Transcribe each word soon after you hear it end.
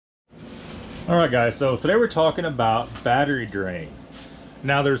All right guys, so today we're talking about battery drain.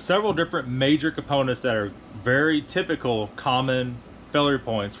 Now there's several different major components that are very typical common failure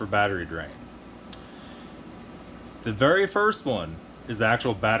points for battery drain. The very first one is the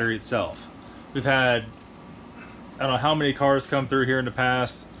actual battery itself. We've had, I don't know how many cars come through here in the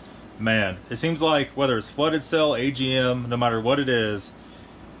past. Man, it seems like whether it's flooded cell, AGM, no matter what it is,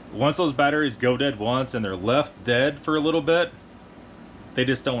 once those batteries go dead once and they're left dead for a little bit, they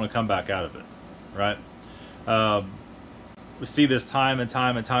just don't want to come back out of it, right? We see this time and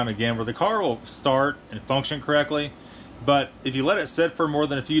time again where the car will start and function correctly, but if you let it sit for more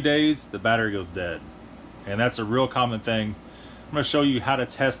than a few days, the battery goes dead. And that's a real common thing. I'm going to show you how to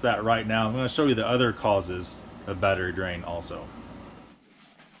test that right now. I'm going to show you the other causes of battery drain also.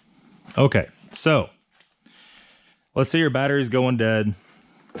 Okay, so let's say your battery's going dead.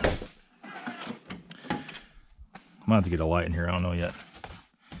 I'm gonna have to get a light in here, I don't know yet.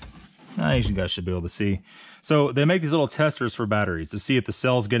 You guys should be able to see. So they make these little testers for batteries to see if the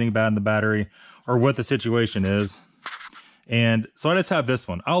cell's getting bad in the battery or what the situation is. And so I just have this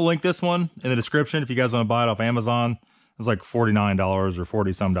one. I'll link this one in the description if you guys want to buy it off Amazon. It's like $49 or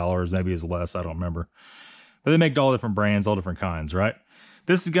 40 some dollars, maybe it's less, I don't remember. But they make all different brands, all different kinds, right?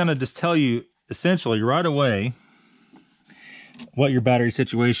 This is gonna just tell you essentially right away what your battery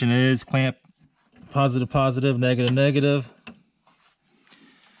situation is. Clamp positive, positive, negative, negative.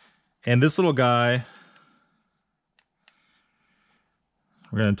 And this little guy,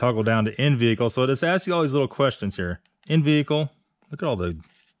 we're going to toggle down to in vehicle. So it just asks you all these little questions here. In vehicle, look at all the,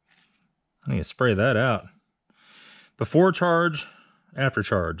 I need to spray that out. Before charge, after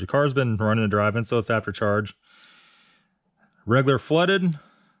charge. The car's been running and driving, so it's after charge. Regular flooded,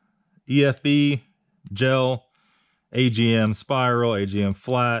 EFB, gel, AGM spiral, AGM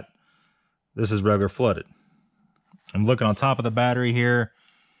flat. This is regular flooded. I'm looking on top of the battery here.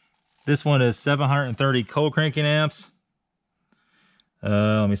 This one is 730 cold cranking amps.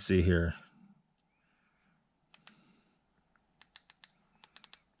 Let me see here.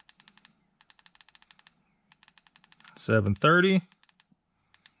 $730. And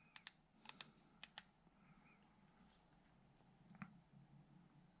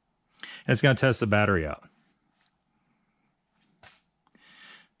it's going to test the battery out.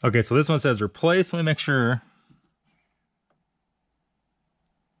 Okay, so this one says replace. Let me make sure.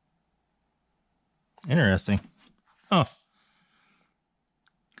 Interesting. Oh.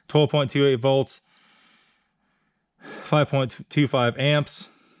 12.28 volts. 5.25 amps.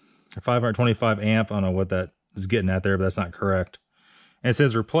 Or 525 amp. I don't know what that is getting at there, but that's not correct. And it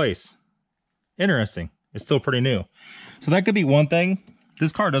says replace. Interesting. It's still pretty new. So that could be one thing.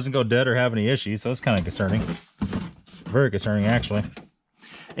 This car doesn't go dead or have any issues, so that's kind of concerning. Very concerning, actually.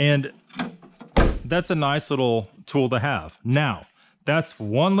 And that's a nice little tool to have. Now, that's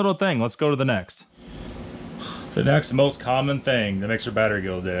one little thing. Let's go to the next. The next most common thing that makes your battery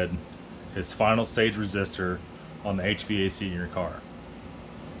go dead is final stage resistor on the HVAC in your car.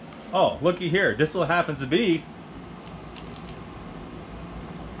 Oh, looky here. This will happens to be,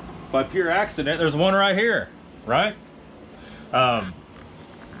 by pure accident, there's one right here, right?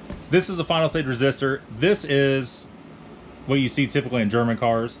 This is a final stage resistor. This is what you see typically in German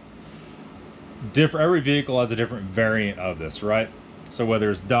cars. Every vehicle has a different variant of this, right? So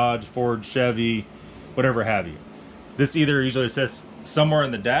whether it's Dodge, Ford, Chevy, whatever have you. This either usually sits somewhere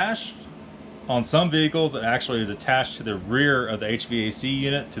in the dash. On some vehicles, it actually is attached to the rear of the HVAC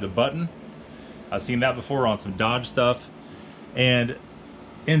unit, to the button. I've seen that before on some Dodge stuff. And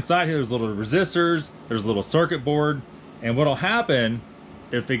inside here, there's little resistors, there's a little circuit board. And what'll happen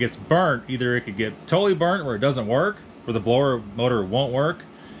if it gets burnt, either it could get totally burnt where it doesn't work, where the blower motor won't work,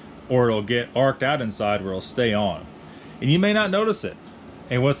 or it'll get arced out inside where it'll stay on. And you may not notice it.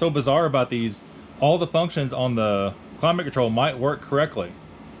 And what's so bizarre about these, all the functions on the climate control might work correctly,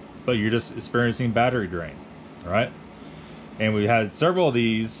 but you're just experiencing battery drain, right? And we had several of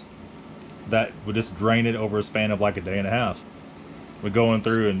these that would just drain it over a span of like a day and a half. We're going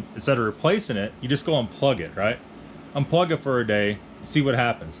through, and instead of replacing it, you just go unplug it, right? Unplug it for a day, see what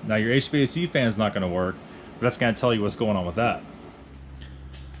happens. Now your HVAC fan is not going to work, but that's going to tell you what's going on with that.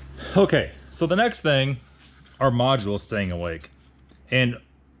 Okay, so the next thing, our module is staying awake. And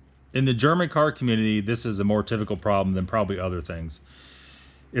in the German car community, this is a more typical problem than probably other things.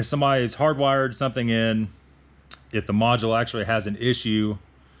 If somebody's hardwired something in, if the module actually has an issue,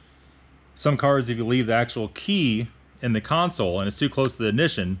 some cars, if you leave the actual key in the console and it's too close to the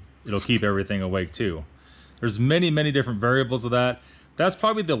ignition, it'll keep everything awake too. There's many different variables of that. That's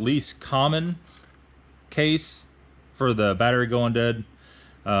probably the least common case for the battery going dead,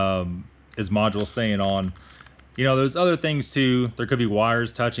 is module staying on. You know, there's other things too. There could be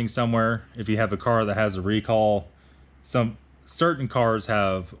wires touching somewhere. If you have a car that has a recall, some certain cars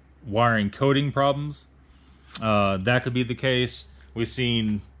have wiring coating problems. That could be the case. We've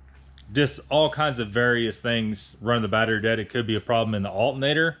seen just all kinds of various things run the battery dead. It could be a problem in the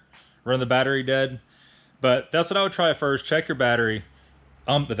alternator, run the battery dead. But that's what I would try first. Check your battery.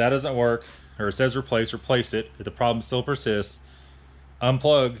 If that doesn't work, or it says replace it. If the problem still persists,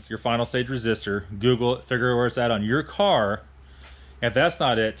 unplug your final stage resistor, Google it, figure out where it's at on your car. If that's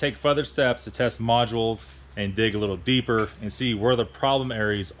not it, take further steps to test modules and dig a little deeper and see where the problem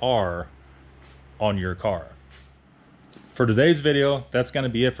areas are on your car. For today's video, that's going to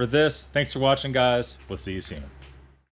be it for this. Thanks for watching, guys. We'll see you soon.